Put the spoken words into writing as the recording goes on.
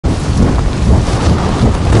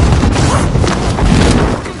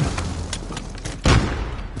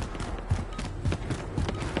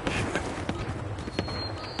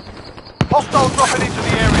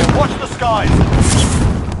skies.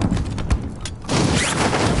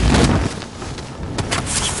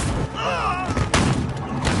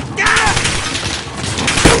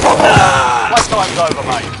 Playtime's over,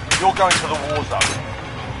 mate. You're going to the war zone.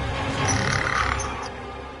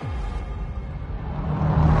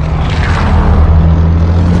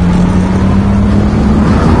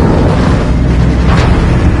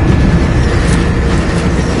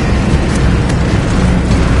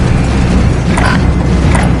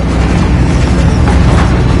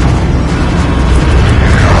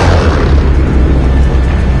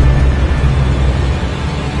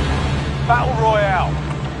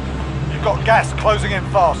 Gas closing in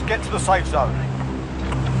fast. Get to the safe zone.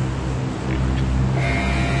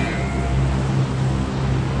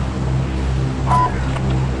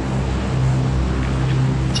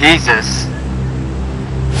 Jesus.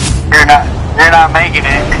 You're not making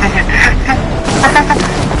it.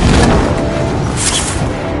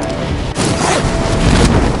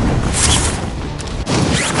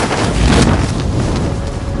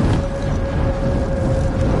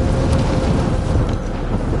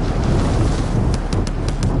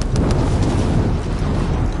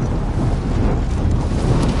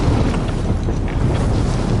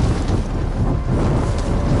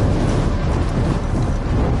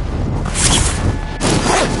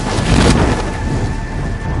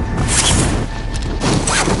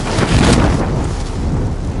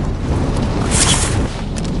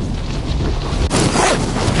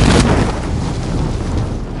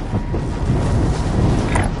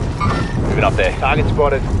 Up there. Target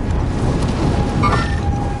spotted.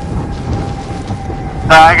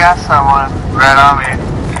 I got someone right on me.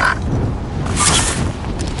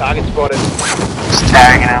 Target spotted. Just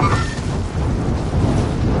tagging him.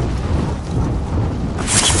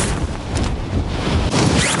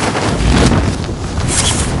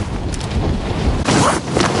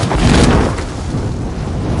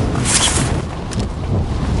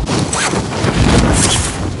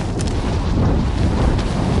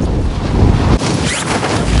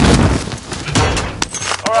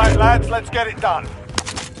 Lads, let's get it done.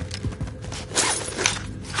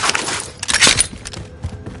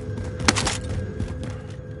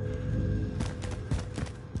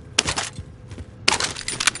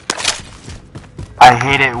 I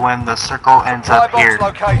hate it when the circle ends up here.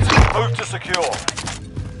 Located. Move to secure.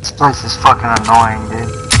 This place is fucking annoying,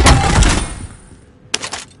 dude.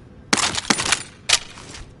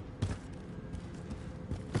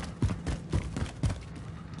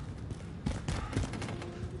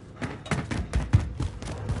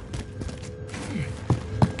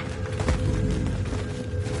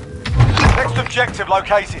 Objective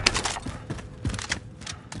located.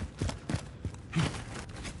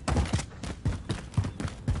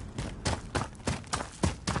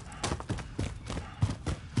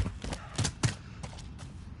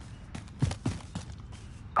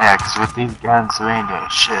 Yeah, because with these guns, we ain't doing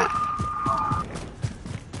shit.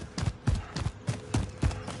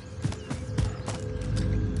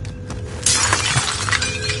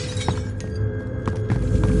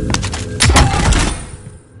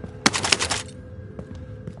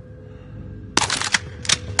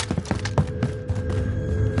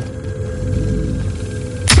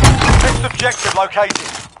 Objective located.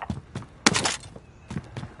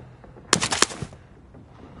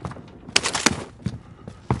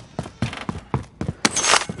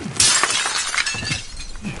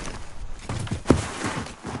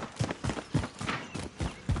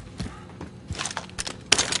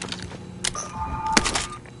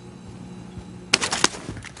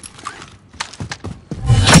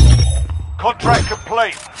 Contract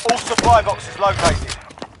complete. All supply boxes located.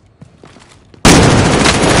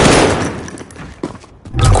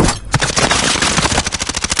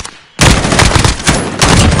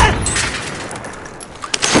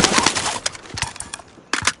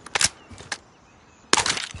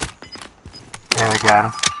 Yeah, I got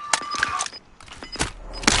him.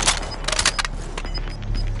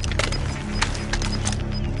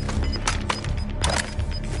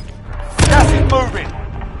 Gas is moving.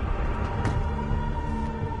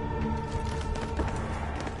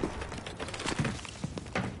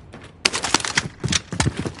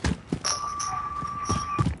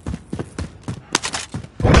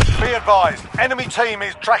 Be advised, enemy team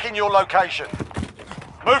is tracking your location.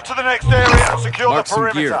 Move to the next area and secure Mark the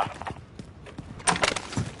perimeter. Gear.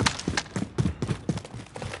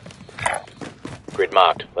 Grid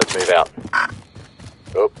marked. Let's move out.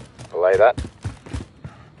 Oh, belay that.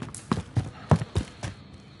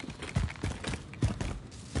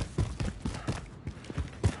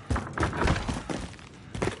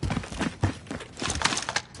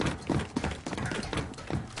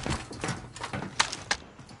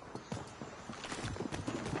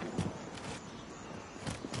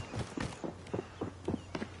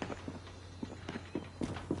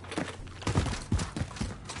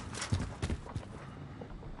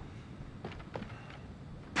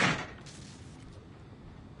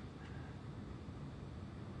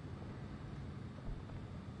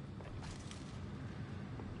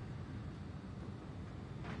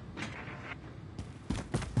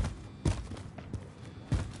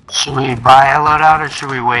 Should we buy a loadout or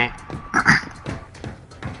should we wait?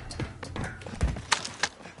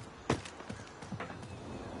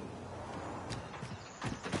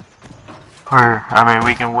 Or, I mean,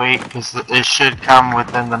 we can wait because it should come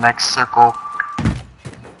within the next circle.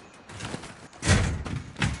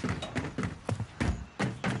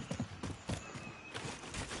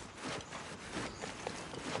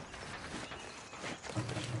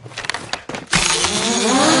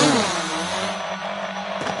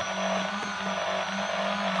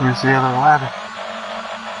 Where's the other ladder?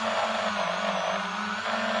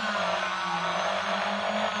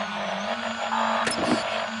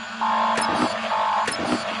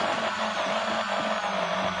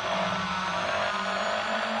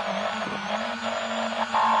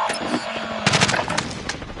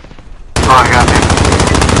 Oh, I got him.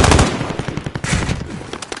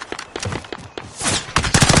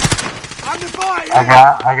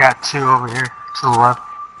 I got two over here to the left.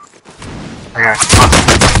 I got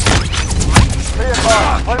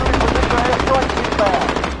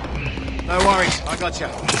No worries, I got you.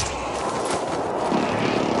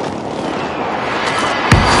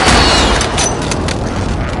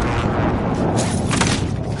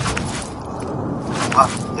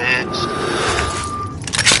 Fuck, bitch.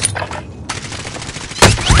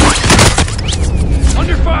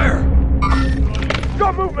 Under fire!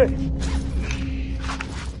 Got movement!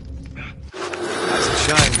 That's a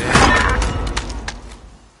shame, man.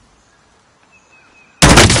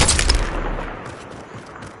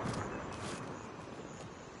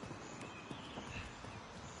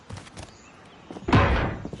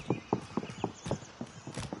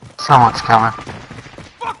 Someone's coming.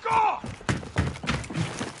 Fuck off!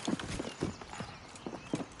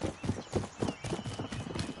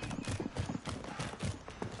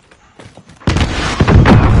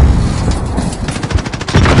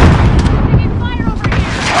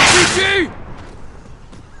 RPG!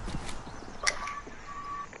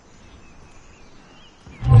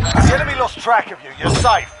 The enemy lost track of you. You're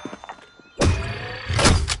safe.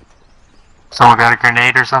 Someone got a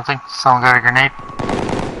grenade or something? Someone got a grenade?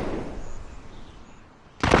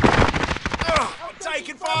 I'm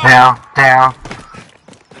taking fire! Down, down.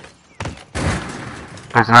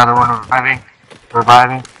 There's another one reviving.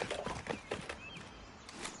 Reviving.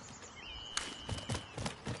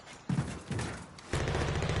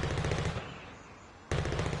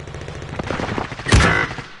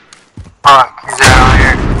 Fuck, he's out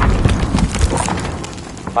here.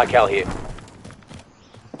 Hi, Cal here.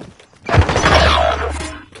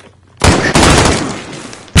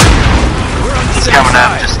 He's coming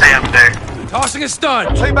up, just stay up there. Tossing a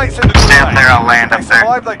stun! Teammates in the Stay up gulag. there, I'll land If up they there.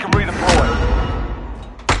 survive, they can redeploy.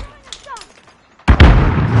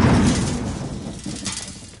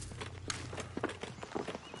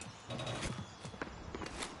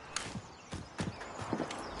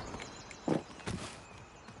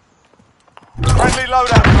 Friendly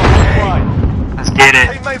loadout on the way. Let's get it.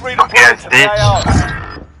 Teammate Fuck redeployed ass to the bitch.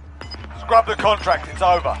 AO. Scrub the contract, it's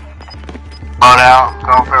over. Loadout,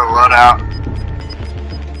 going for a loadout.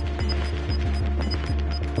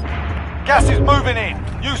 Gas is moving in.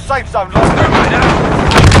 New safe zone locked down.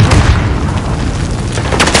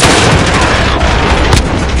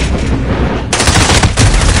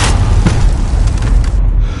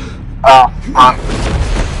 Oh, fuck.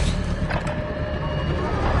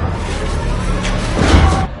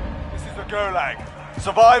 This is the gulag.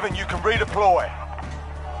 Survive and you can redeploy.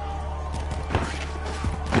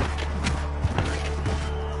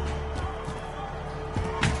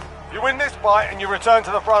 You win this fight and you return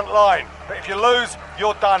to the front line. But if you lose,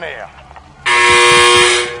 you're done here.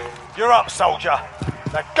 You're up, soldier.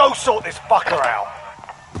 Now go sort this fucker out.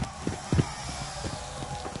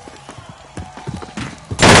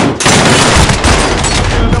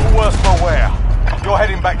 You're a little worse for wear. You're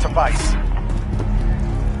heading back to base.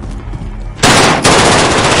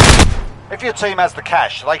 If your team has the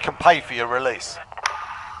cash, they can pay for your release.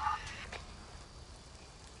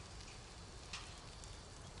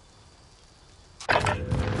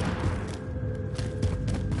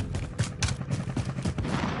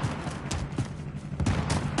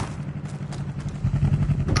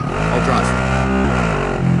 I'll drive.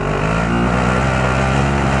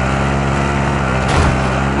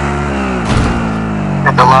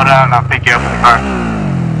 Get the loadout and I'll pick you up in the car.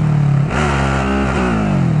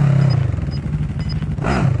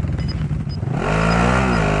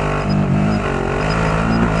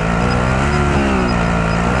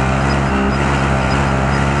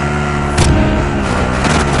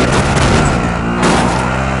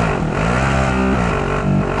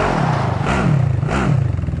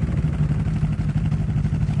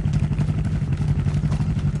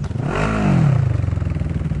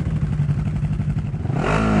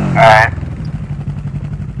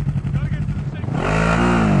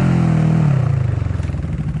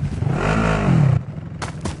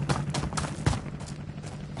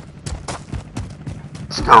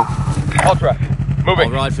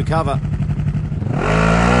 ride for cover.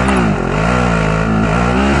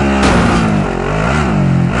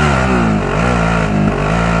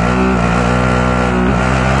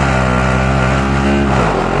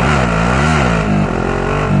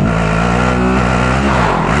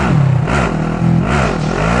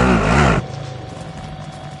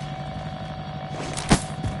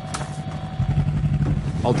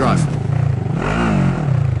 I'll drive.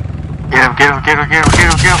 Get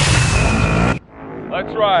him.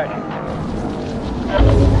 Let's ride.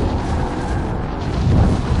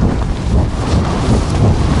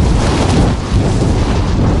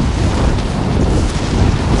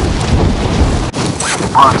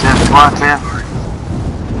 Come on, Tim.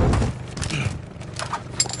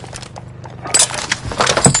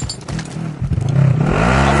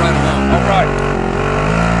 I'll ride along. All right.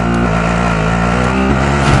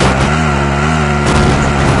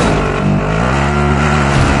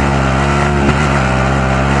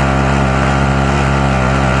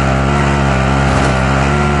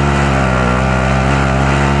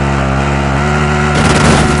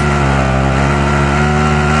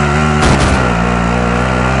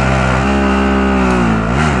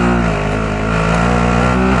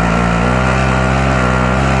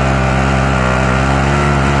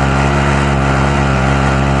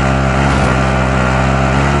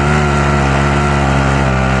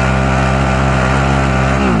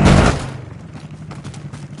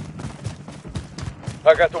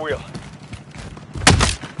 I got the wheel.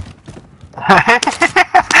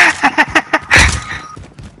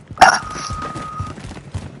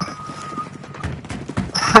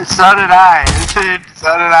 So did I, dude.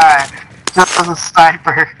 So did I. Just as a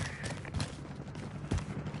sniper.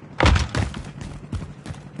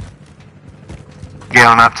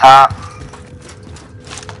 Going up top.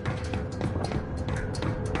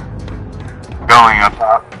 Going up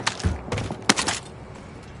top.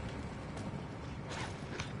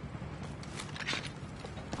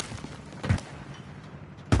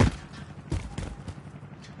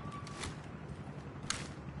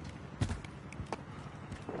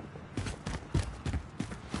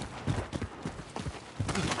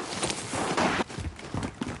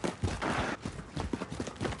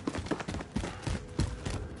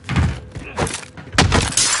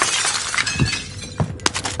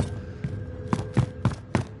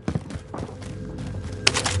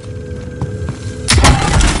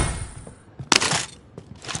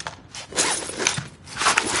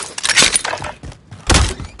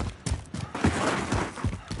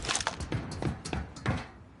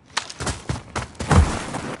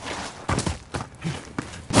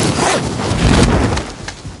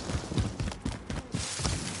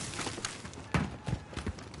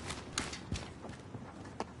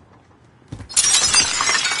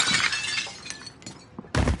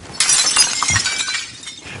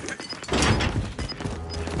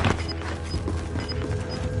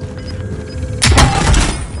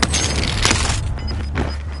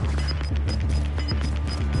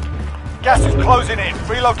 Gas is closing in.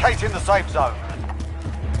 Relocating the safe zone.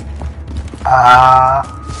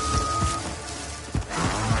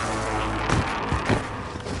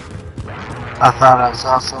 I thought I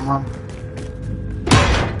saw someone.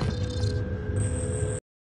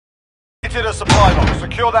 Into the supply box.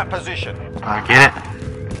 Secure that position. I get it.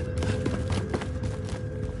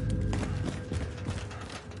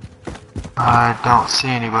 I don't see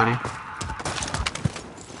anybody.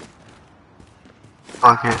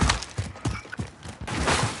 Fuck it.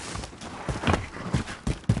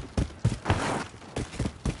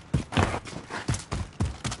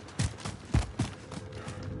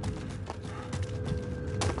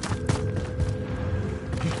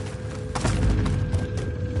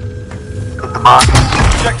 Put the box.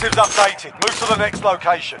 Objectives updated. Move to the next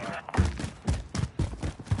location.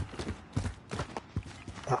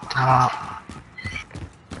 Up top.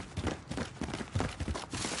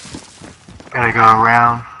 Gotta go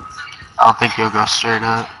around. I don't think he'll go straight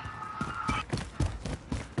up.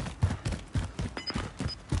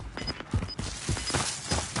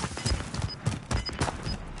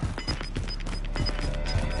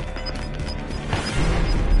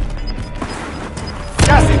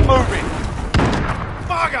 Gas is moving.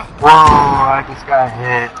 Whoa, I just got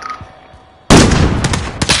hit.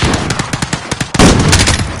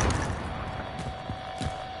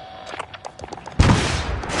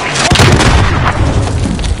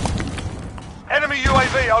 Enemy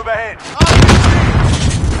UAV overhead.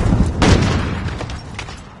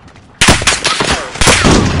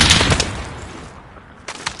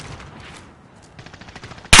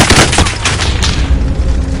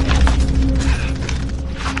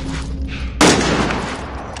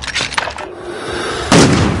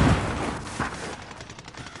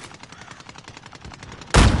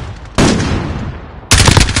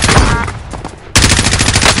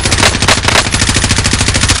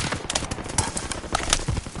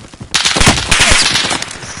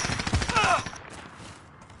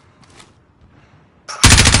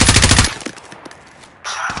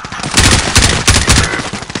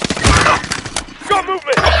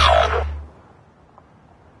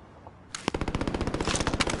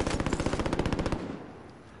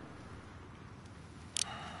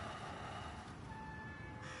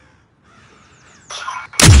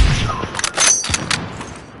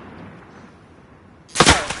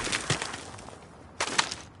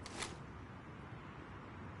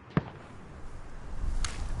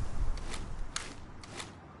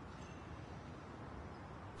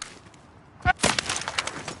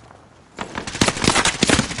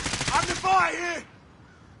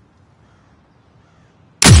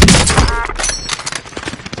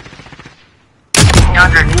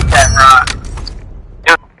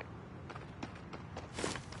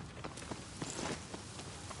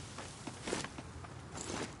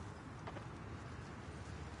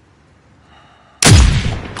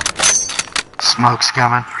 Smoke's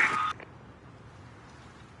coming.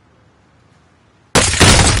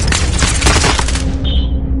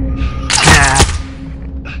 Yeah.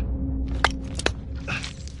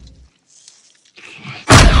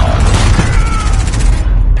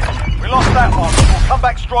 We lost that one, but we'll come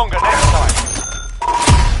back stronger next time.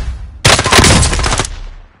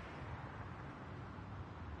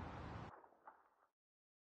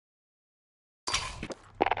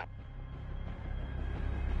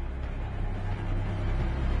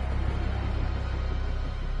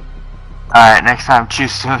 Alright, next time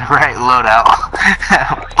choose the right loadout.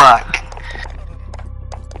 Fuck.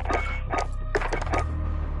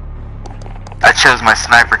 I chose my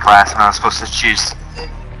sniper class when I was supposed to choose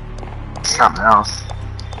something else.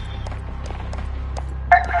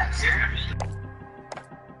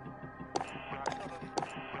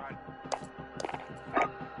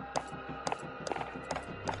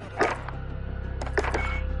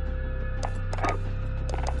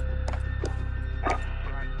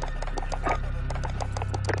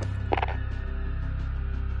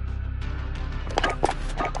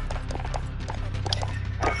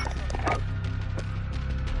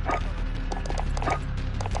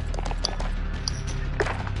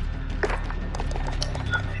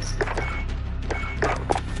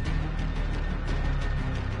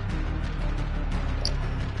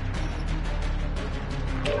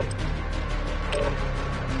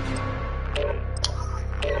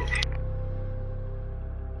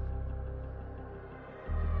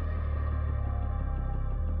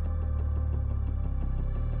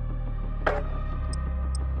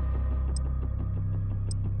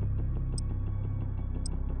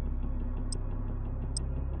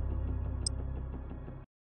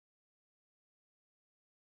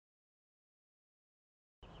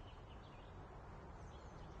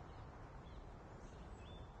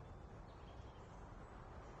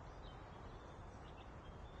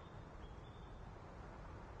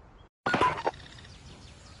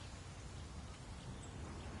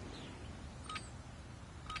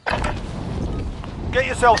 Get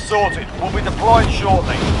yourself sorted. We'll be deploying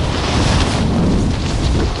shortly.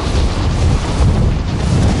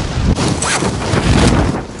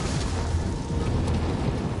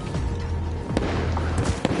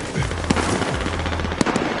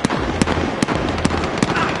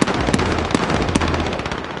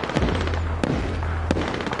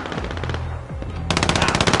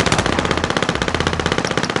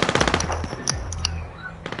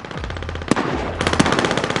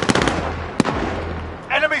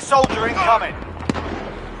 Enemy soldier incoming.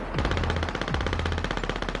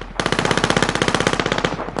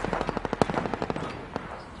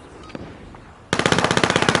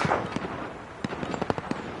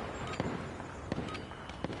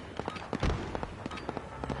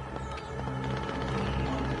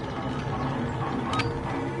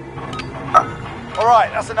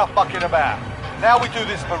 Alright, that's enough fucking about. Now we do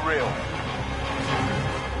this for real.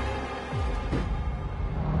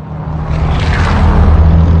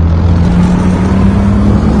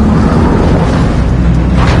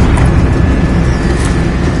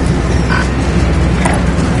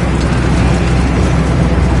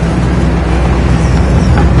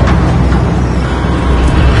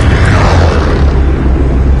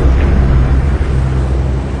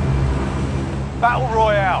 Battle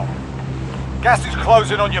Royale. Gas is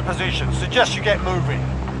closing on your position. Suggest you get moving.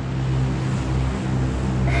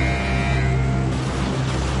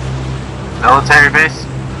 Military base?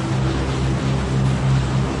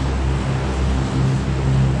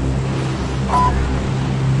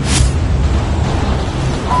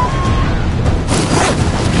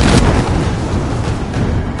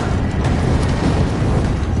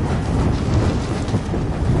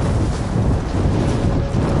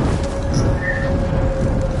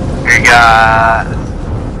 We got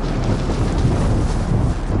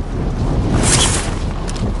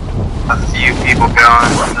a few people going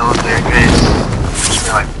to military base.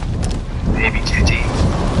 Like maybe 2 teams.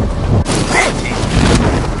 Maybe.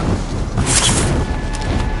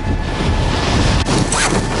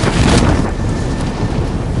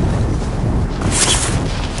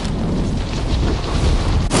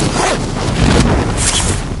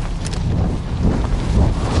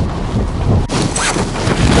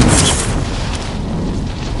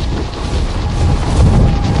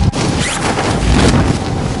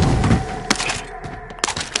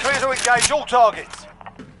 Clear to engage all targets.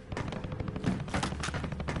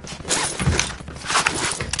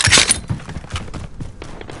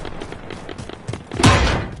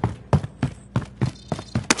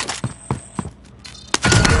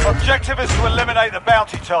 Objective is to eliminate the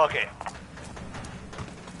bounty target.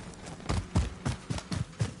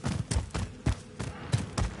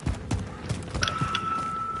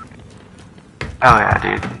 Oh yeah,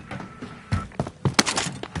 dude.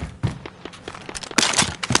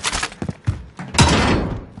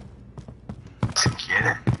 Let's get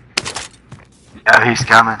it. Oh, he's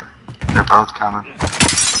coming. They're both coming.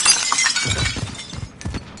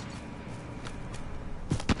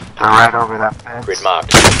 They're right over that fence. Grid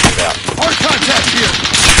marked. Let's move out. Hard contact here!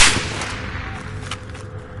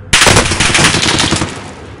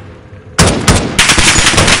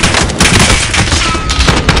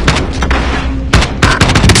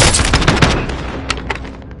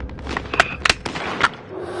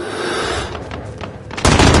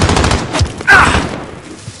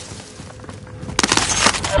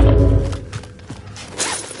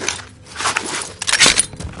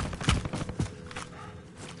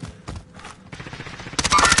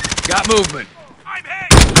 Got movement.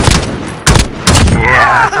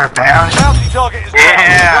 Yeah, that's our bounty. Bounty target is down. Well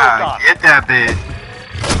Yeah, done. get that bitch.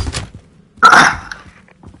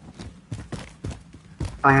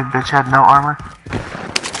 Oh, you bitch had no armor?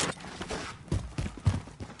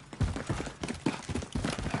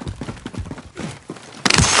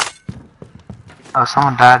 Oh,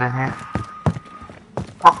 someone died in here.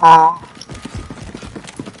 Uh-oh.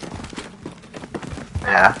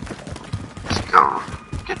 Yeah. Let's go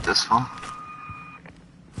get this one.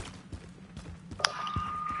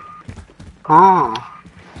 Ooh.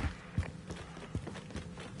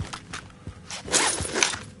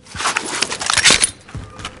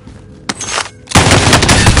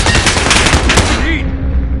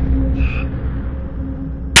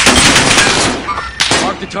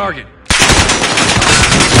 Mark the target.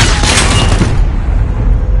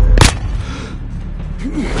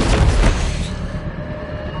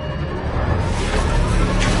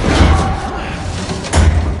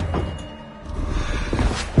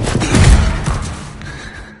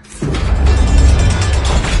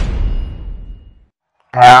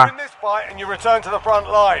 Yeah. You win this fight and you return to the front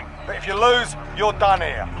line. But if you lose, you're done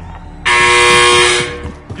here.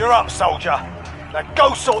 You're up, soldier. Now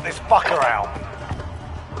go sort this fucker out.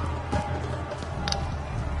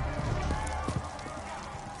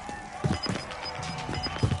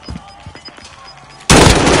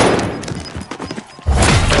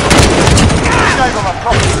 You gave him a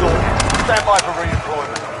proper sorting. Stand by for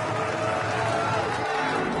redeployment.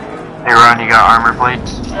 Hey Ron, you got armor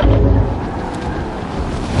plates?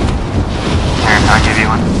 Here, I'll give you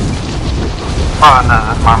one. Oh no,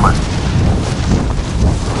 that's my one.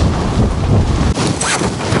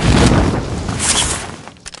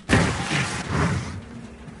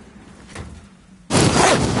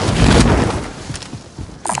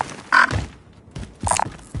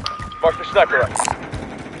 Mark the sniper rifle.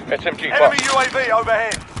 SMG Enemy UAV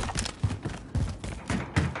overhead.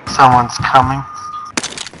 Someone's coming.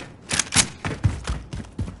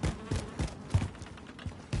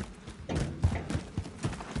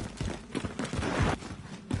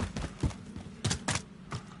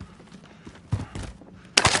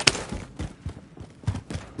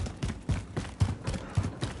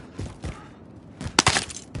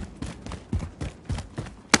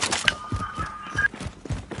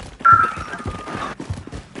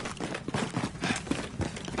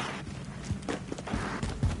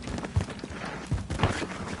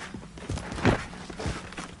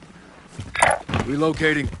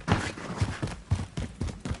 Relocating.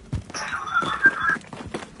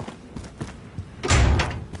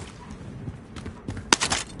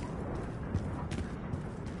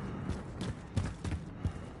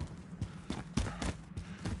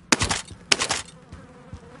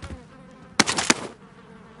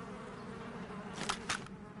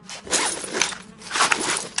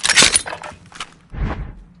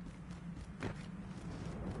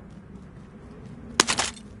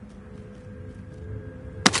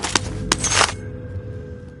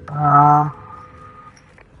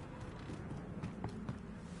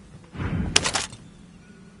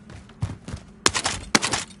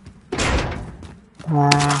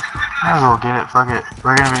 Might as well get it, fuck it.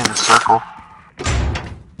 We're gonna be in the circle.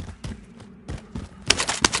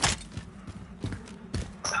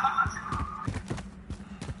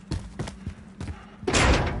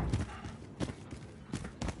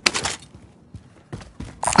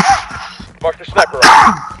 Mark the sniper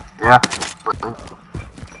rifle. Yeah.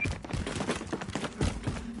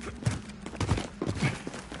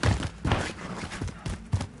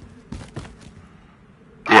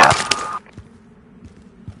 Yeah.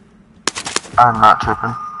 I'm not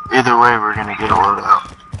tripping. Either way, we're gonna get a load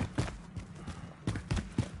out.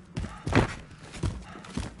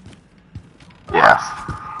 Yeah.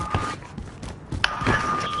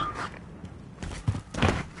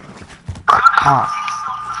 But come on.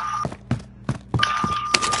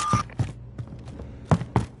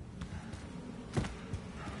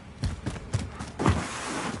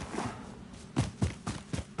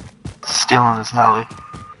 stealing this heli.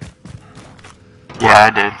 Yeah, I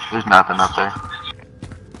did. There's nothing up there.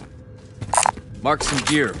 Mark some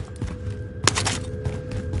gear.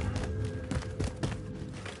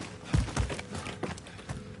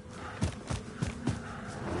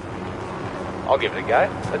 I'll give it a go.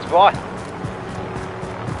 Let's fly.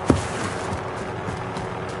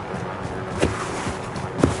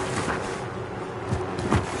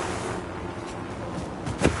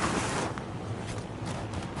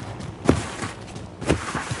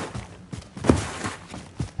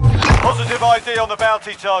 Positive ID on the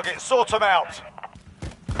bounty target. Sort them out.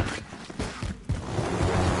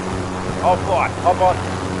 I'll fly. Hop on.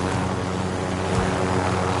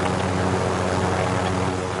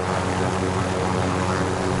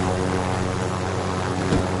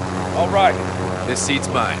 All right. This seat's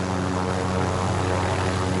mine.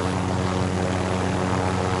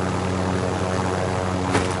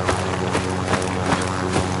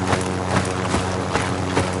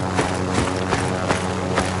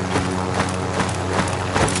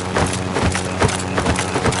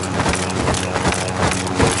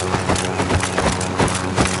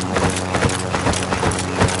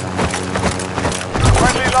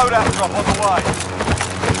 Friendly loadout drop on the way.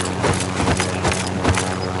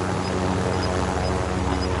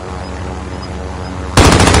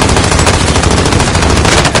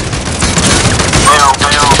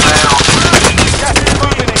 Gas is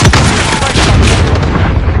moving in.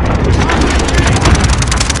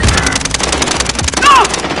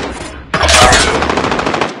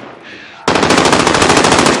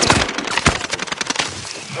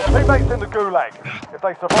 Your teammates in the gulag. If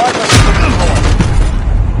they survive, they can redeploy.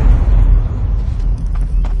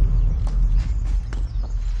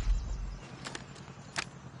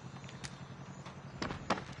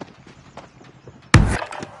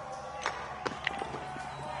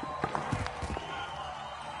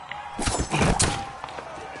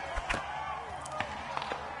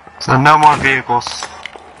 So no more vehicles.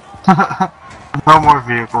 No more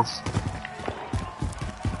vehicles.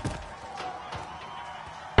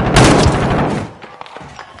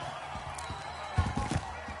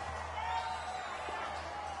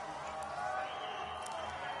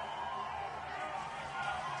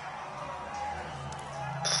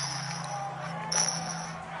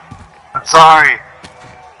 I'm sorry.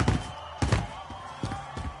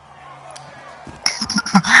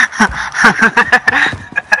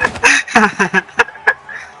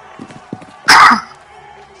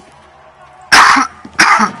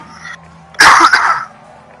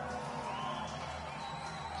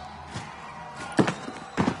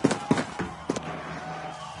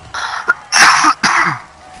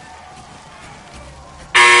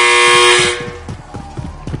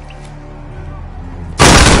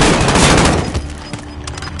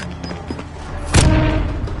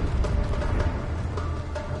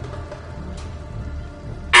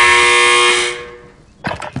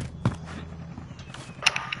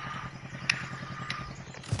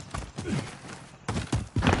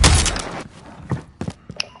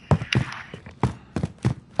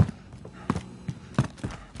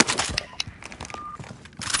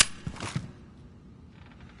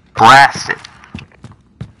 Blast it.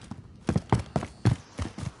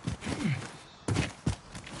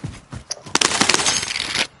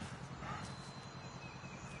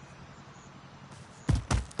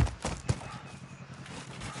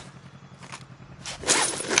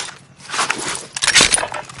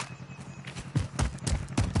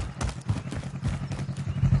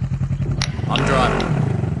 I'm driving.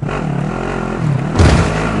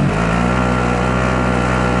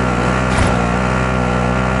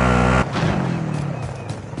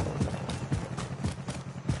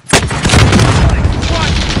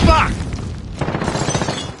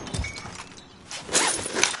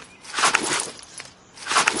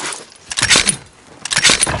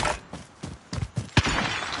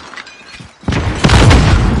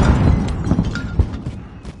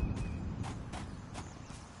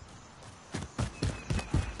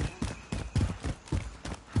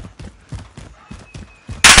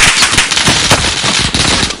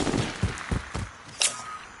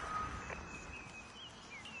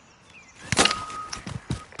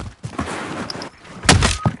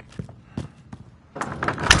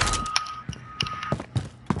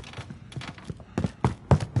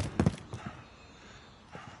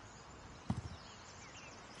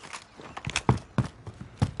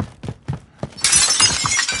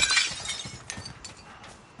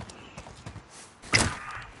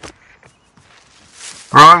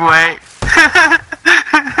 Wrong way.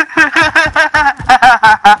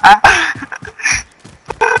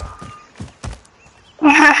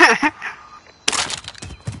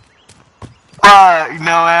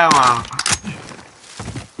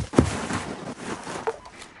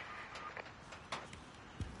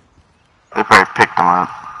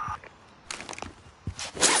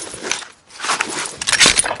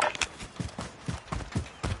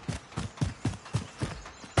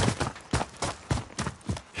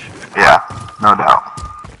 No doubt.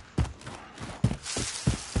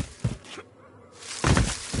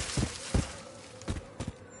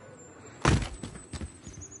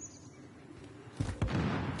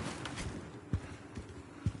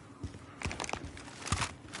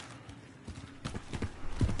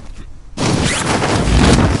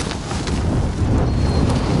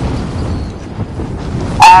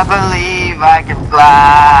 I believe I can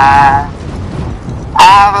fly.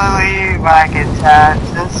 I believe I can touch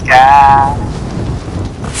the sky.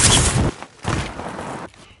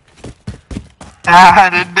 Not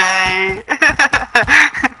today.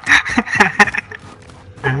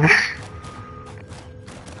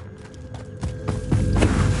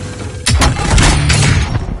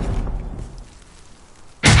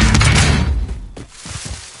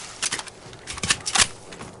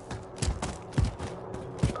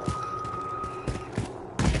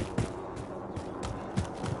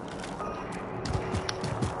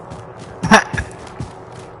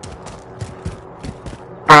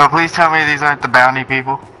 Bro, please tell me these aren't the bounty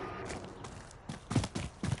people.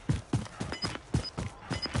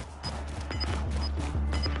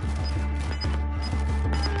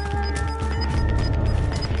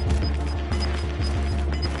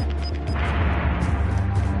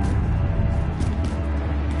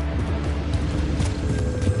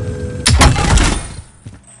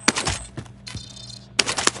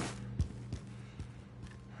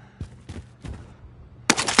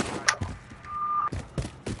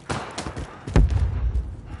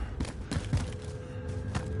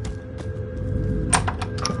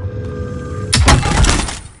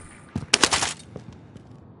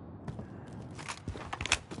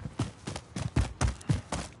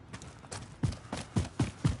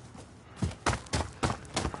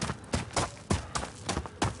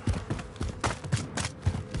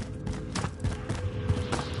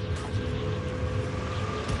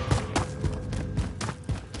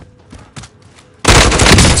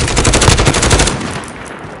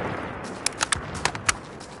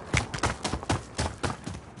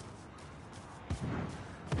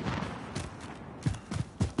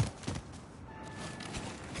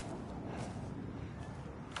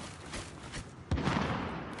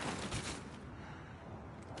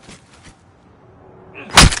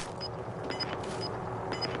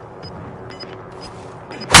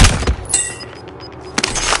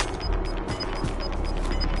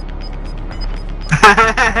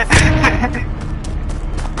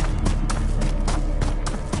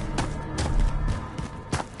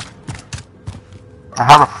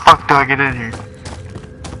 How the fuck do I get in here?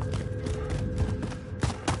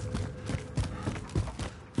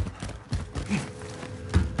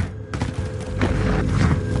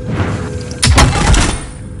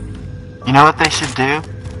 You know what they should do?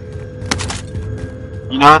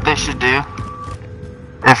 You know what they should do?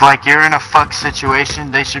 If like you're in a fuck situation,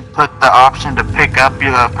 they should put the option to pick up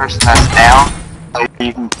the person that's down, so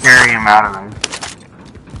you can carry him out of there.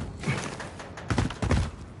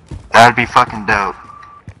 That'd be fucking dope.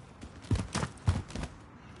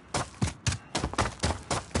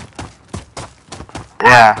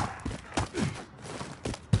 Yeah.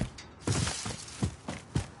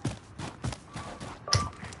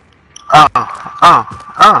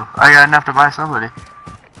 Oh, I got enough to buy somebody.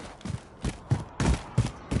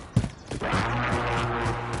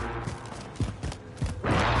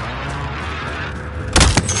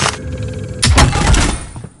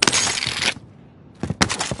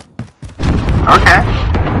 Okay.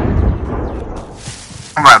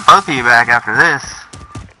 I'm gonna both of you back after this.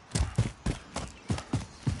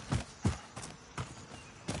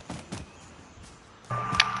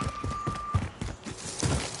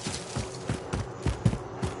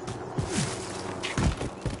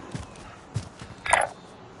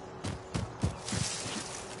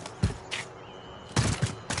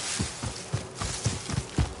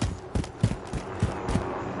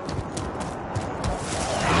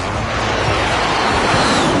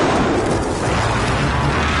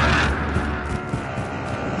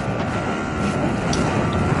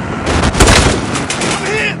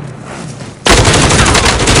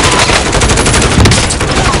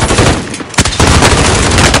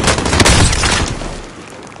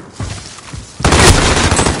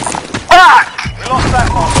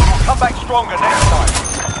 Stronger next time.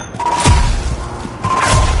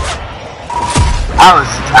 I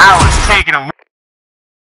was taking a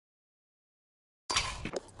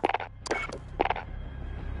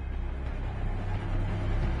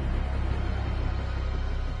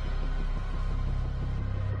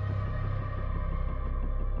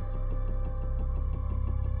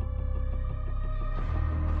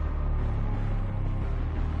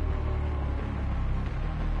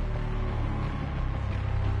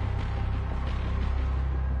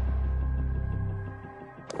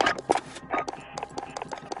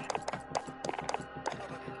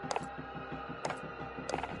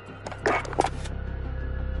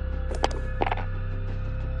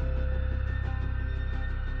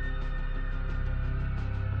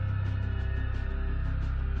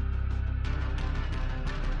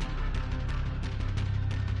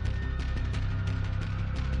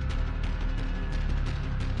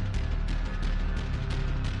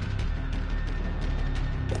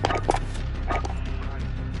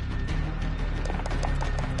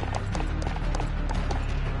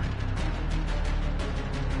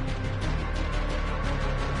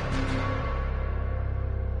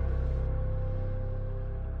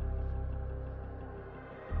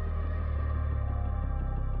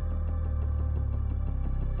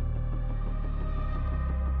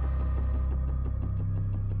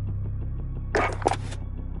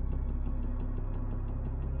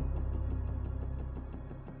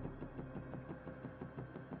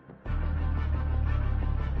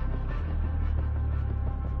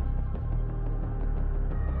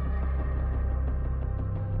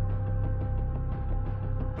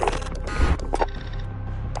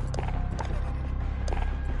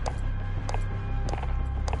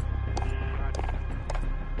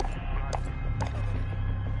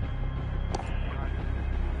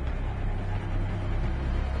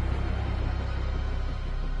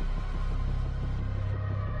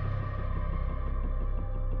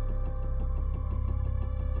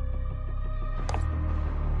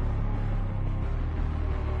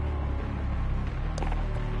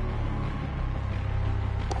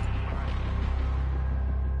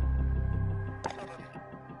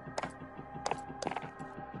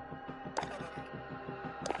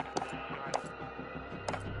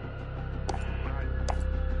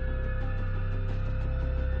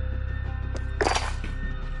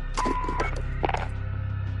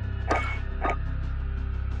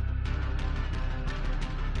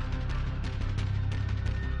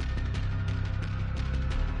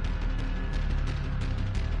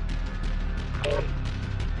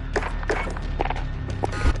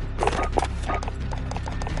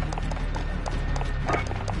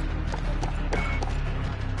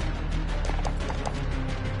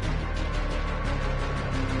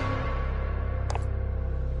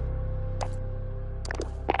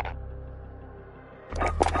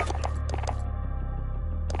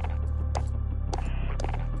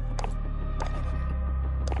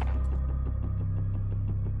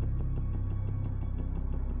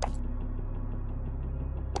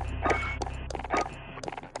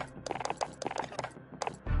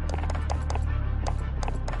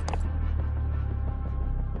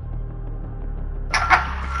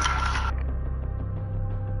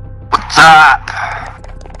Stop.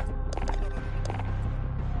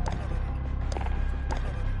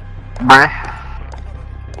 Bruh.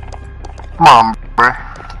 Come on, bruh.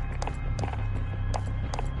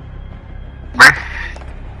 Bruh.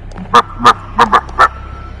 Bruh.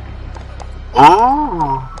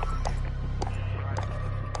 Ooh.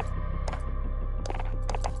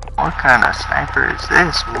 What kind of sniper is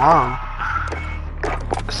this? Whoa.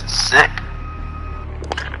 This is sick.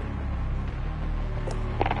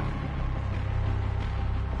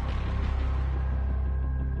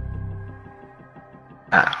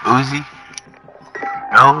 Uzi?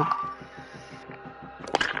 No.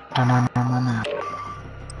 No.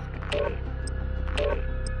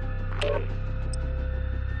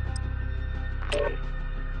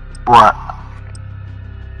 What?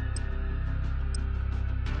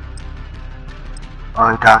 What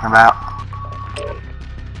are you talking about?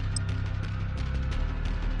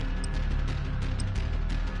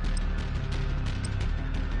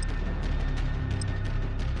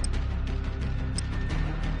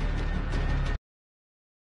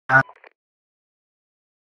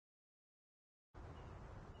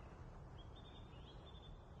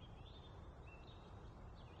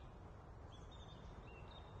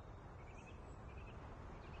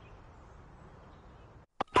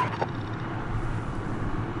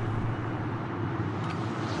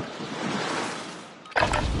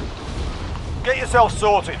 Get yourself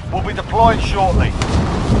sorted. We'll be deploying shortly.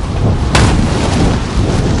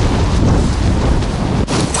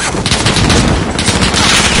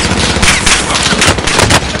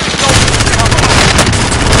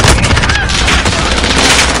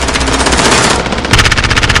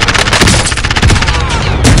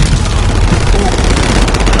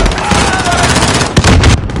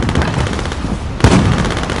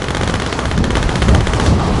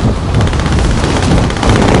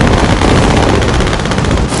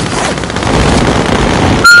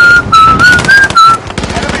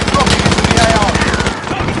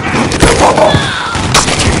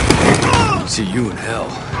 See you in hell.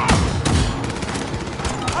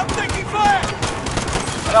 I'm taking fire!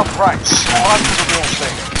 Enough practice. On to the real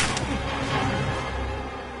thing.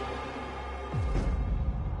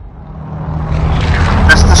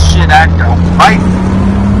 That's the shit I don't fight.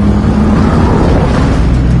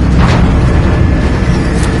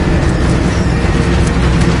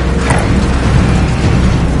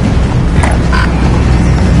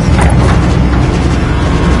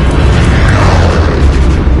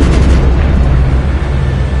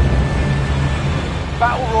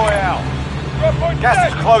 Battle Royale.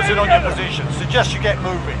 Gas is closing on your position. Suggest you get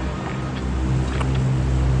moving.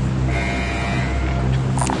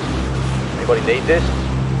 Anybody need this?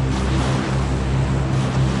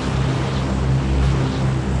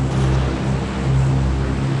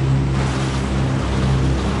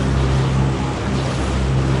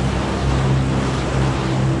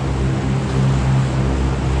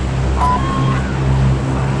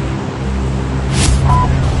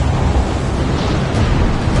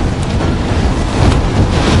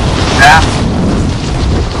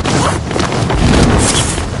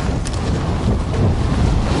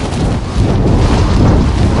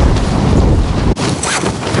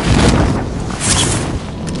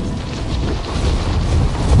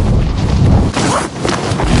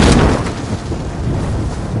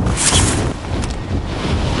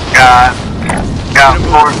 Got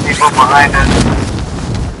 4 people behind us.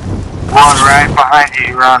 One right behind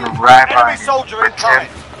you, run right behind Enemy you. soldier incoming.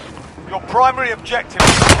 Your primary objective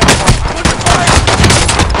is to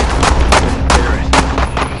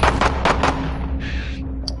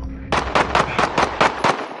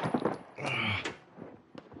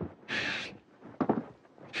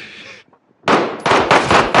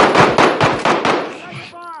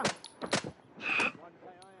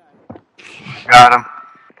Got him.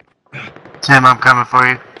 Tim, I'm coming for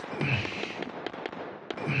you.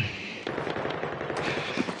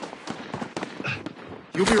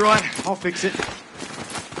 You'll be right. I'll fix it.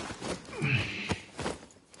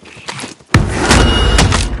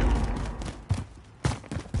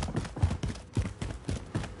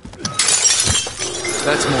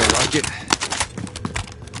 That's more like it.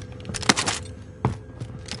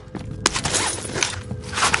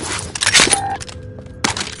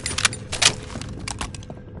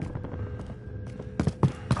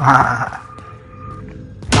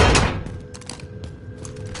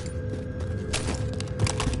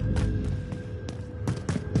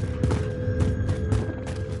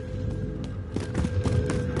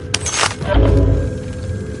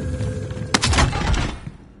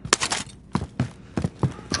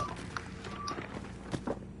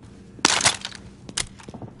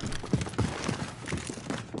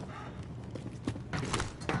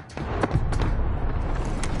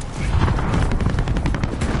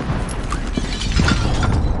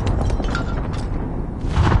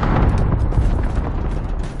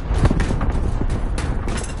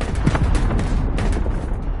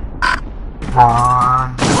 Come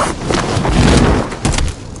on.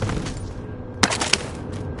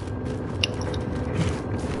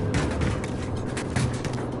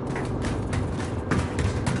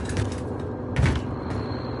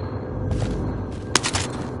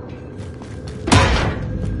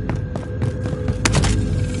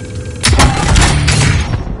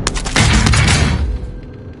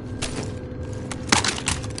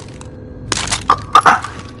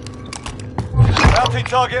 Bounty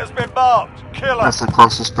target has been marked. Kill him. That's the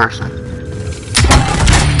closest person.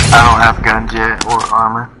 I don't have guns yet or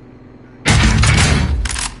armor.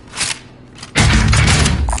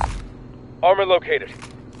 Armor located.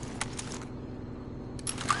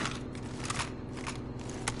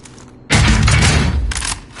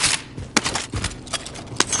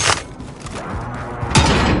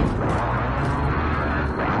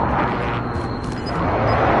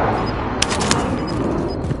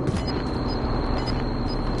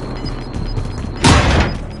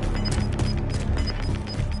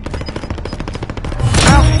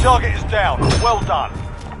 Target is down. Well done.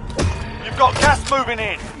 You've got gas moving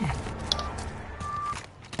in.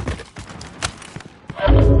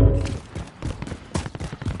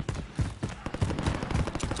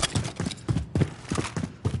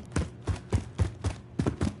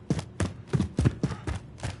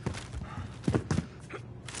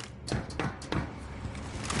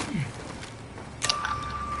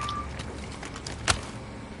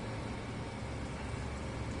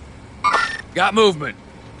 Got movement.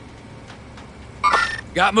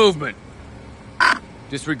 Got movement.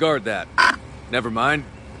 Disregard that. Never mind.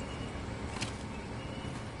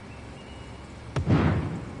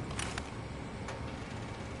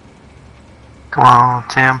 Come on,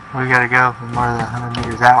 Tim. We gotta go. We're more than 100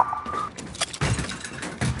 meters out.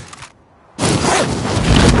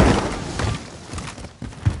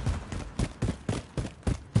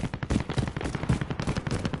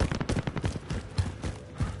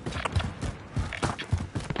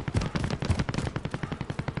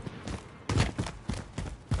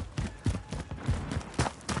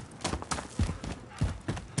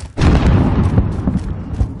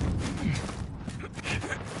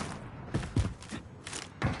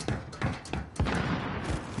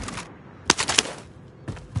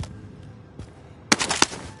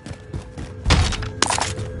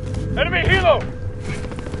 Enemy helo!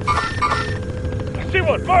 I see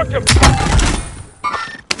one, marked him!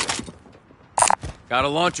 Got a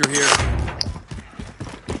launcher here.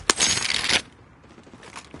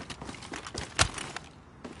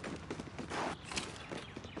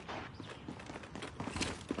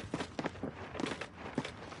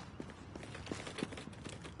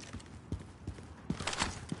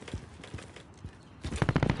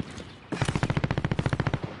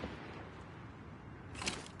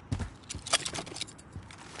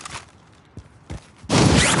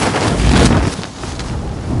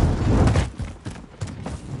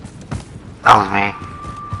 That was me.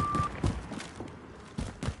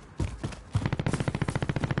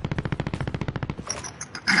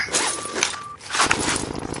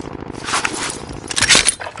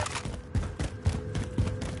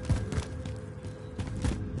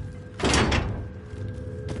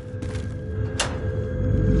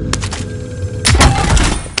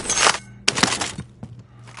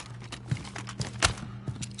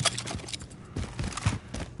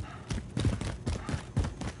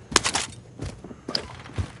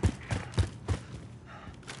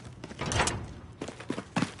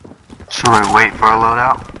 Should we wait for a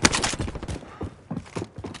loadout?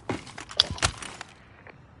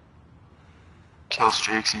 Kill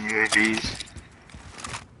streaks and UAVs.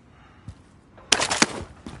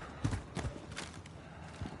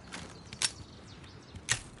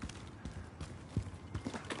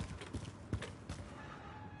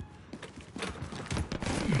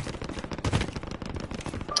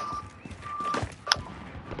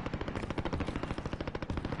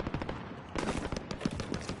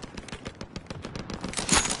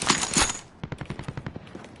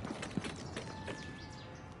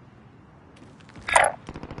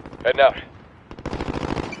 Heading out.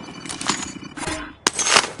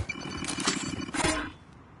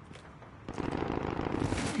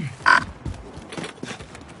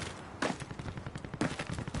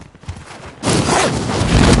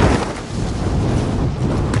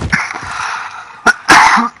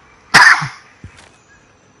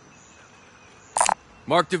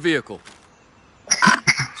 Mark the vehicle.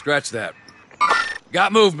 Scratch that.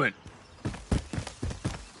 Got movement.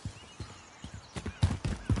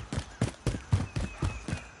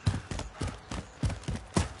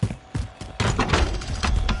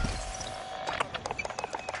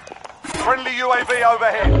 Friendly UAV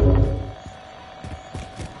overhead.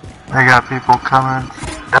 I got people coming.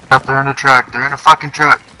 Yep, they're in the truck. They're in a fucking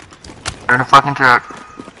truck. They're in a fucking truck.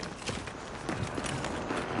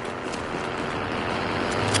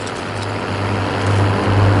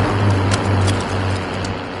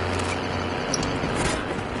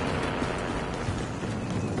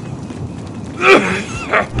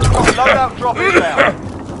 Loadout drop inbound.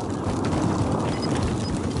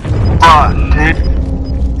 Fuck, dude.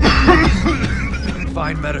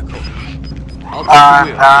 Find medical. I'll take the I'm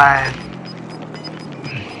wheel. dying.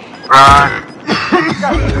 Run.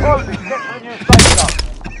 Gas is closing. Get to the new safe zone.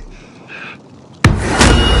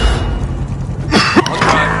 I'll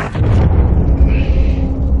drive.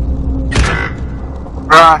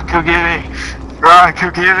 Run, come get me. Run,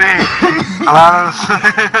 come get me. I'm out of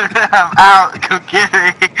I'm out, come get me.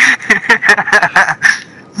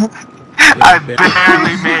 I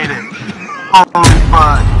barely made it. Holy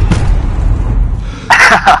fuck.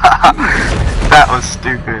 That was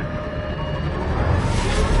stupid.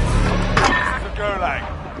 The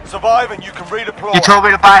Gulag. Survive and you can redeploy. You told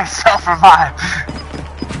me to buy self-revive.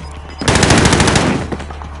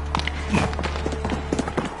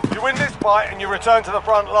 You win this fight and you return to the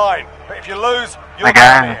front line. But if you lose, you're The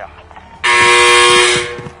down guy- here.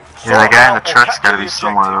 Yeah, the guy in the Sort out or truck's capture gotta the be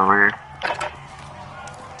somewhere objective. over here.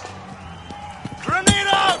 Grenade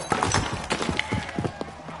out!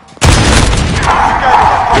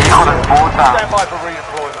 He got it 4 times. Stand by for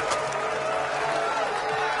redeployment.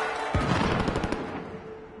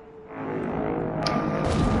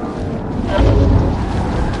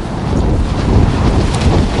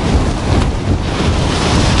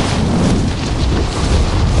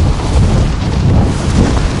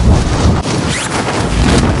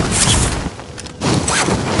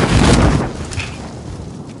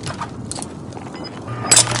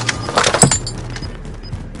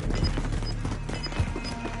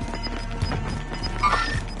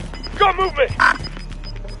 Got movement!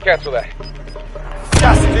 Cancel that.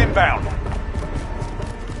 Gas is inbound.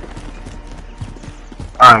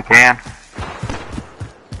 I can.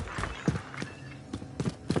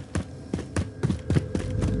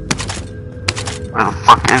 Where the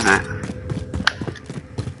fuck is it?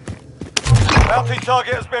 Bounty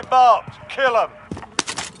target has been marked. Kill him.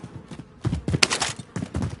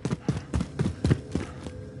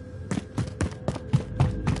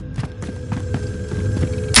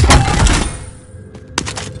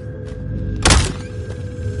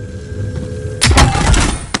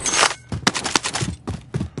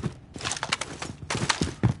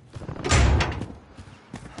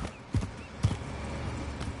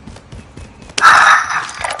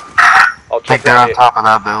 I'll I think check they're that on here. top of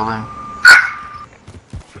that building.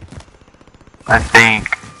 I think.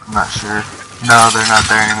 I'm not sure. No, they're not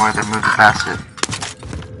there anymore. They're moving past it.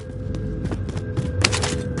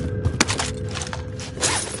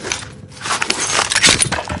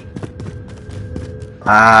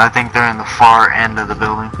 I think they're in the far end of the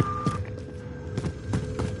building.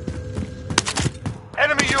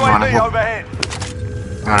 Enemy wanna UAV go- overhead.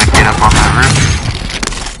 You wanna get up on that roof?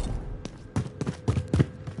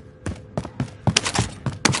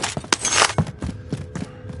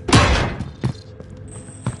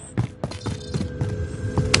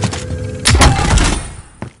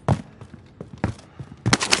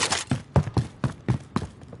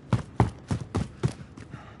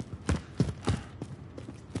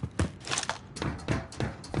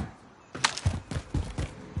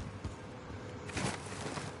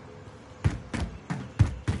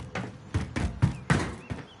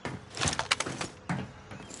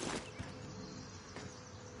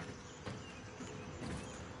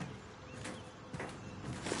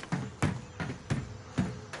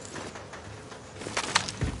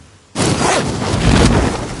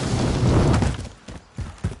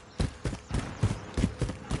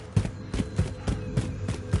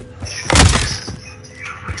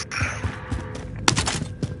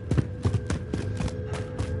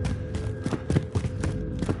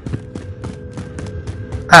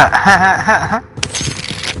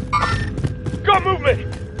 Got movement!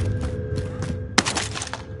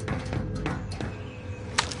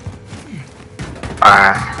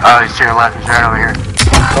 Alright. Oh, he's to your left. He's right over here.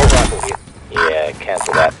 Assault rifle here. Yeah,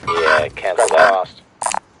 cancel that. Yeah, cancel that.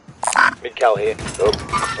 Fast. Mid-cal here. Oh,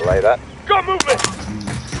 delay that. Got movement!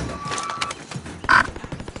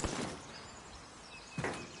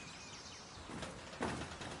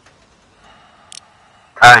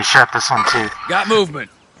 Oh, he shot this one too. Got movement.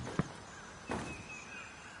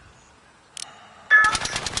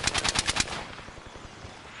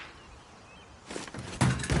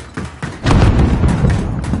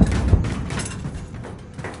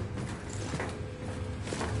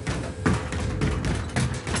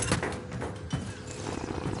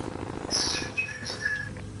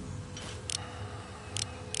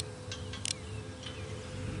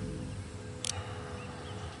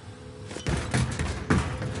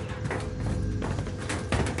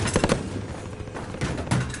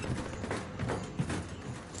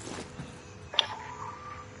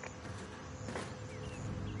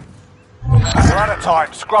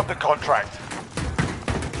 time. Scrub the contract.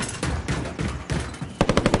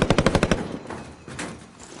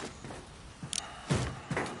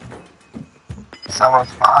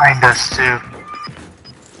 Someone's behind us too.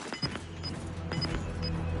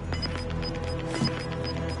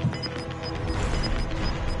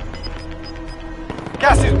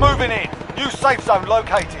 Gas is moving in. New safe zone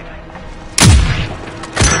located.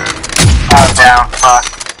 I'm down. Fuck.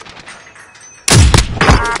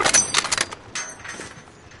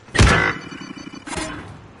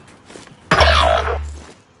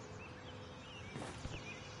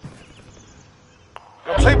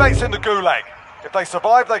 Your teammates in the gulag. If they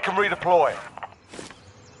survive, they can redeploy.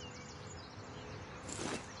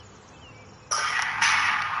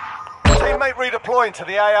 Teammate redeploying to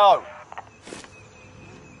the AO.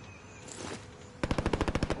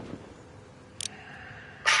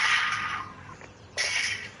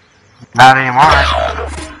 Not anymore.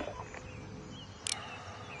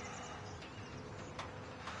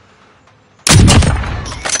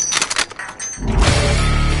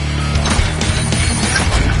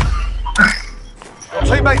 Your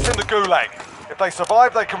teammates in the gulag. If they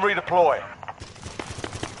survive, they can redeploy.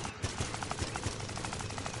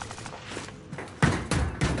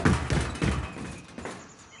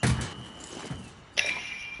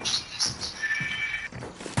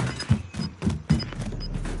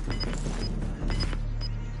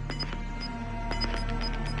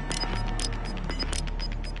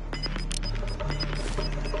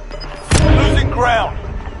 Losing ground.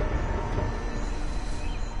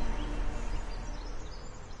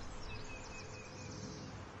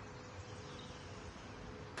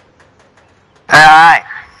 Alright.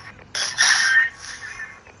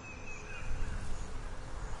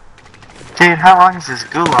 Dude, how long is this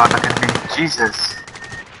gulag gonna be? Jesus.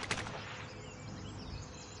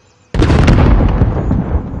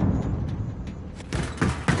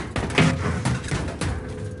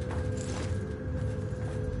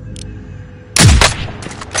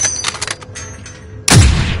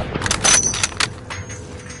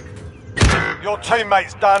 Your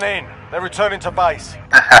teammates done in. They're returning to base.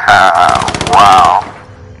 Wow.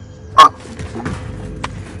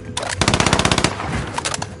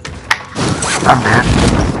 I'm dead.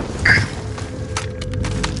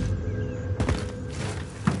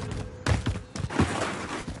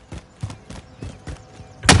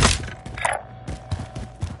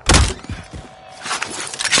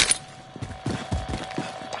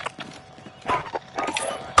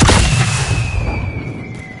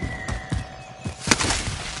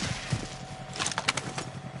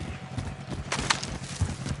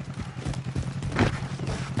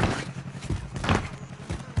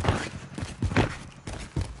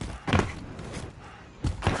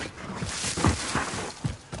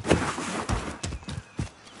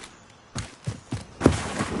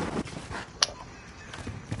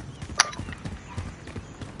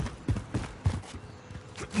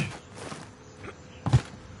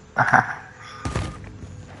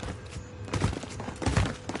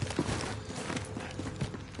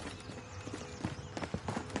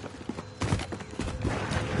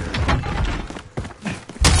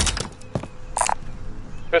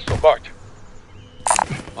 Pistol marked.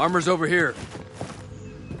 Armor's over here.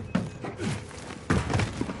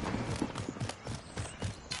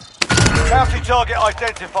 Bounty target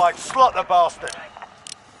identified. Slot the bastard.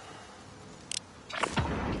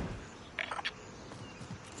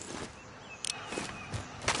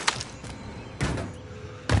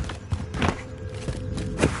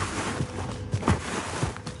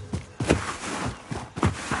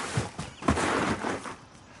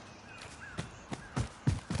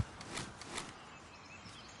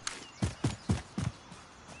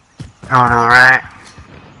 Going to the right.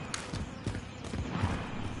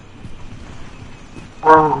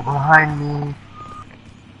 Whoa, behind me.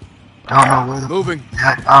 Don't know where the Moving.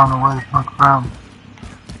 I don't know where the fuck from.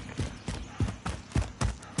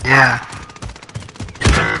 Yeah.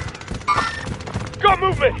 Got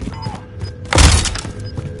movement!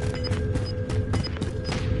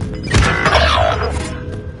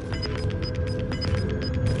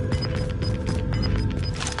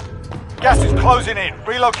 Gas is closing in.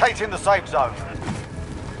 Relocating the safe zone.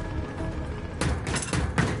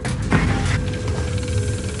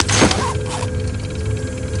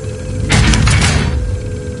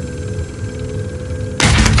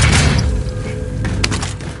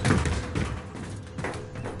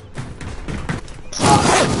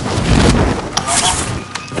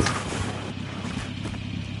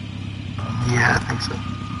 Yeah, I think so.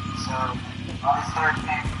 So, on the third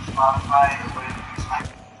game, Spotify,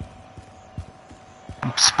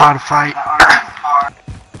 Spotify.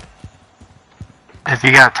 If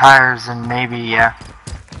you got tires, then maybe, yeah.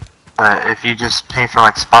 But if you just pay for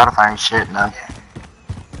like Spotify and shit, no.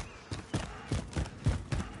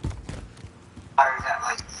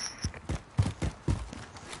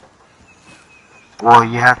 Well,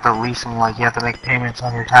 you have to lease them, like you have to make payments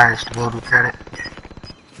on your tires to build with credit.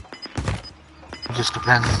 It just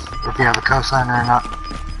depends if you have a cosigner or not.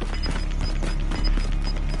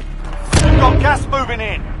 We've got gas moving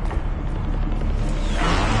in.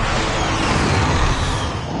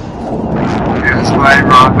 Yeah, that's why I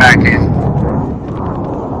brought back in.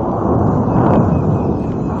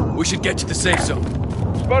 We should get to the safe zone.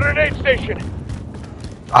 Spotted an aid station.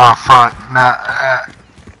 Oh fuck, nah,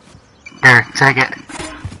 here, take it.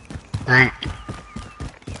 There you...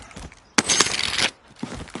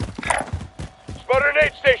 Spotted an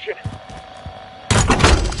aid station.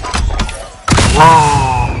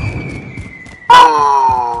 Whoa!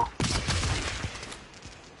 Oh!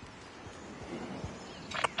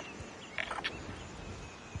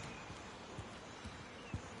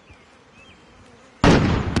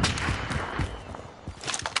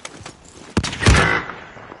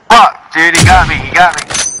 Fuck, dude, he got me, he got me.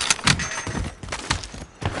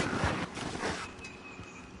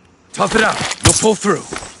 Tough it out. You'll pull through.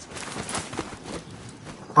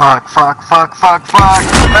 Fuck, fuck, fuck, fuck, fuck!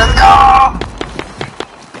 Let's go!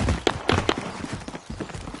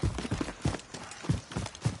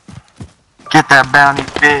 Get that bounty,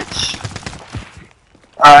 bitch.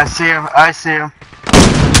 Oh, I see him, I see him.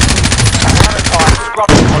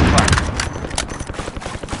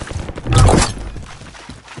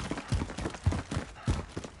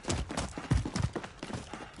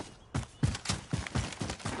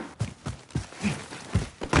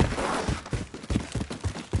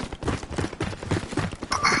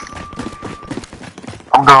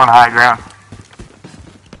 I'm going high ground.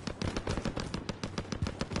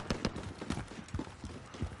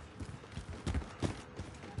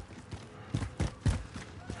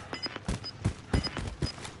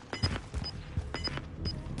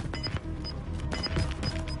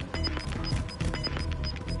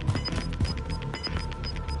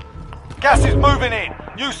 Gas is moving in.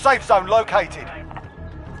 New safe zone located.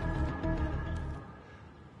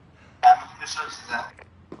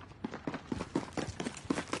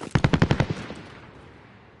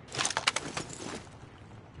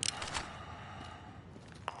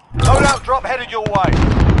 Loadout drop headed your way.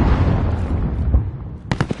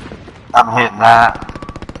 I'm hitting that.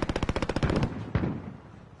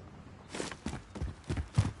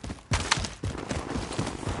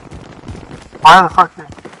 Why the fuck did...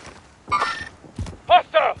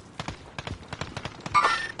 Hostile.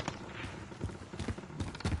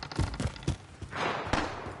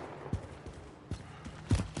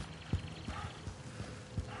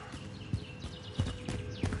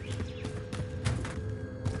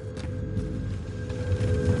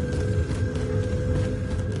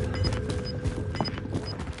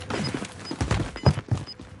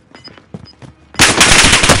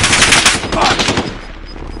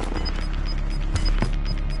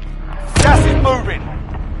 Gas is moving.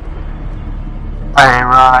 Hey,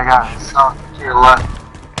 Ron, I got something to your left.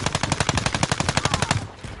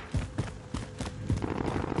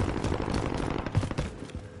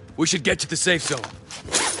 We should get to the safe zone.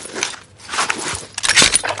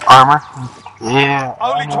 Armor? Yeah.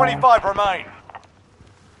 Only 25 remain.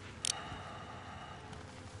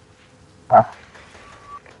 Huh.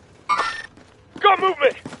 Got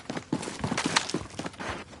movement.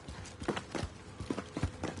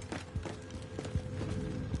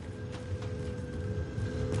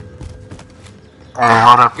 Hey,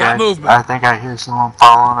 hold up, Got guys. movement. I think I hear someone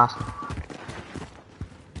following us.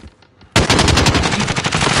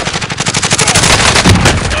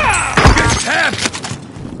 Tab!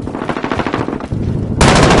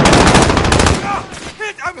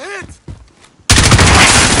 Hit! I'm hit!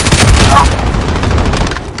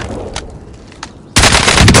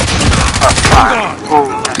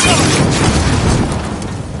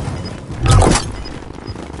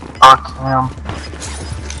 Fuck him.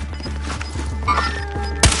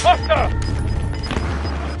 Hostile.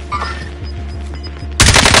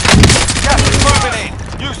 Gas is moving in.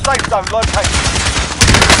 New safe zone located.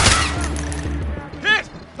 Hit!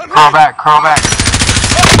 I'm Crawl hit! back, crawl back.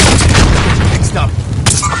 Next up.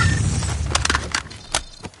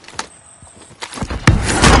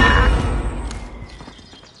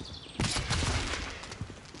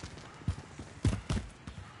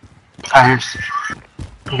 I hear...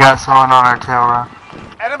 You got someone on our tail, Ron.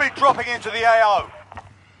 Enemy dropping into the AO.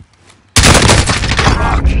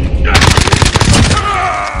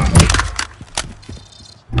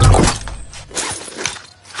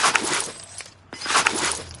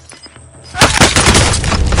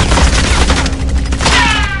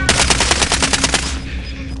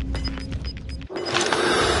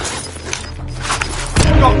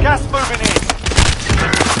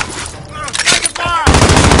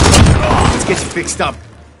 fixed up.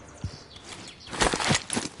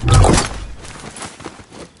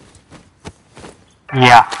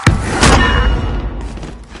 Yeah.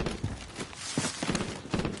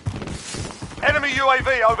 Enemy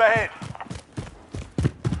UAV overhead.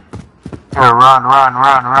 Here, run.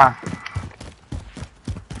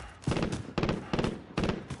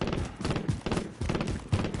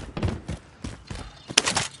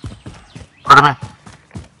 Put him in.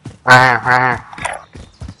 Right here.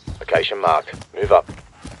 Location marked. Move up.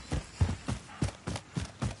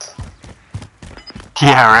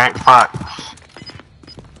 Yeah, right, fuck.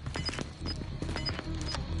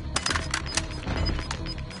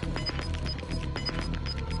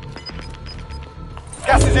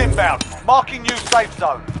 Gas is inbound. Marking new safe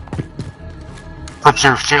zone. Put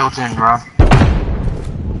your shields in, bro.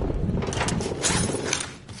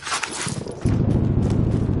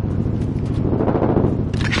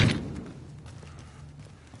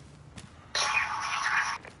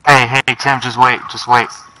 Hey, Tim, just wait.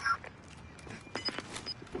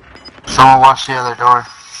 Someone watch the other door.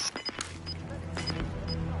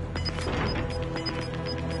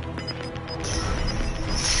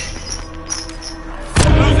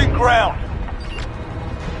 Losing ground.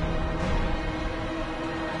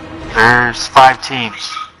 There's 5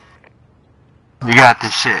 teams. You got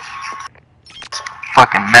this shit.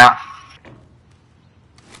 Fucking mount.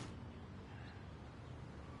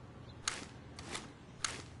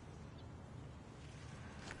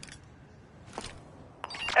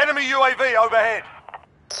 Enemy UAV overhead.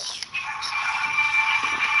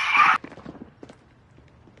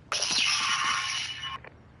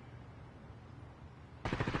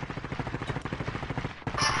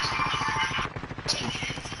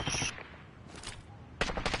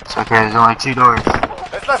 It's okay, there's only 2 doors.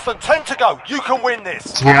 There's less than 10 to go. You can win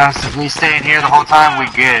this. To be honest, if we stay in here the whole time, we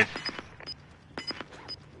good.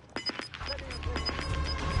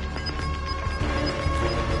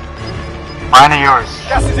 Mine are yours.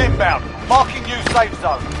 Gas is inbound. Marking new safe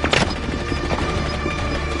zone.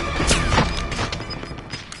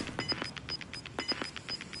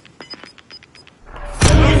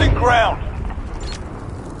 Losing ground.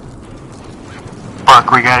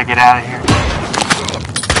 Fuck, we gotta get out of here.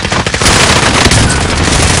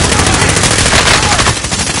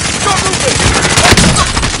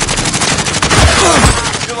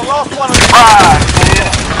 You're the last one.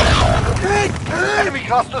 Enemy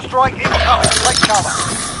cluster strike incoming. Take cover.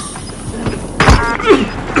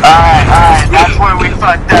 Alright, that's where we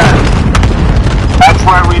fucked up.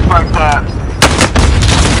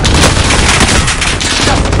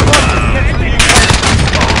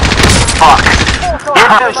 Fuck. Get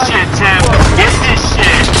this shit, Tim. Get this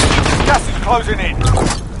shit. Gas is closing in.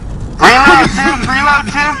 Reload,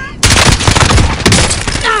 Tim.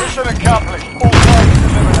 Mission accomplished. All targets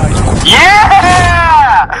eliminated.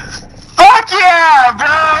 Yeah! Fuck yeah,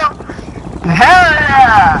 bro! Hell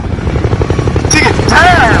yeah! Take a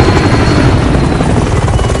turn!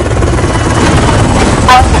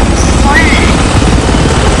 Fucking sweet!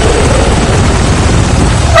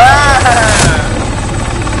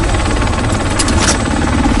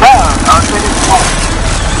 I'll take it small.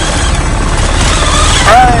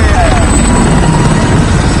 Yeah!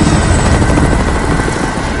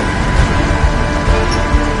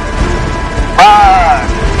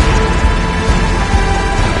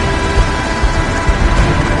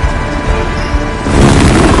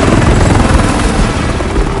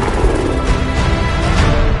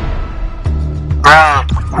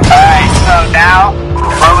 Alright, so now,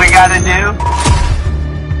 what we gotta do,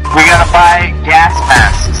 we gotta buy gas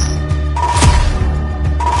masks.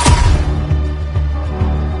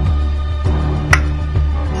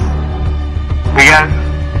 We gotta...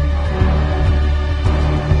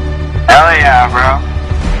 Hell yeah, bro.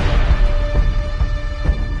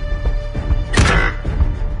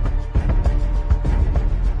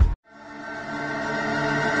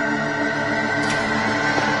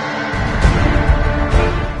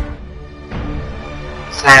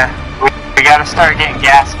 So yeah, we gotta start getting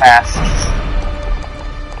gas masks.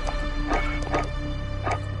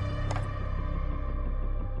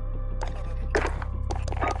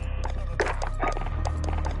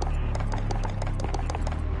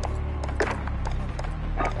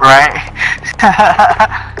 Right?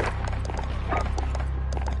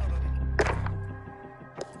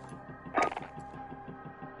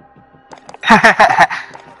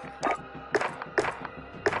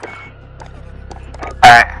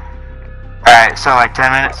 Alright, so like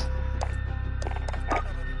 10 minutes?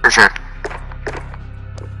 For sure.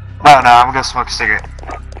 No, I'm gonna smoke a cigarette.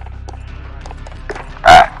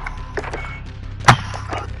 Alright.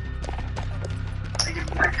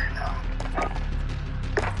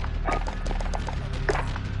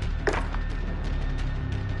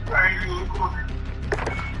 little corner.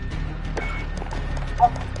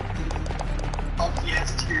 Oh,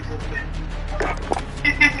 yes, tears open.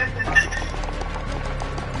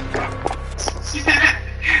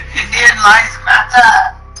 In life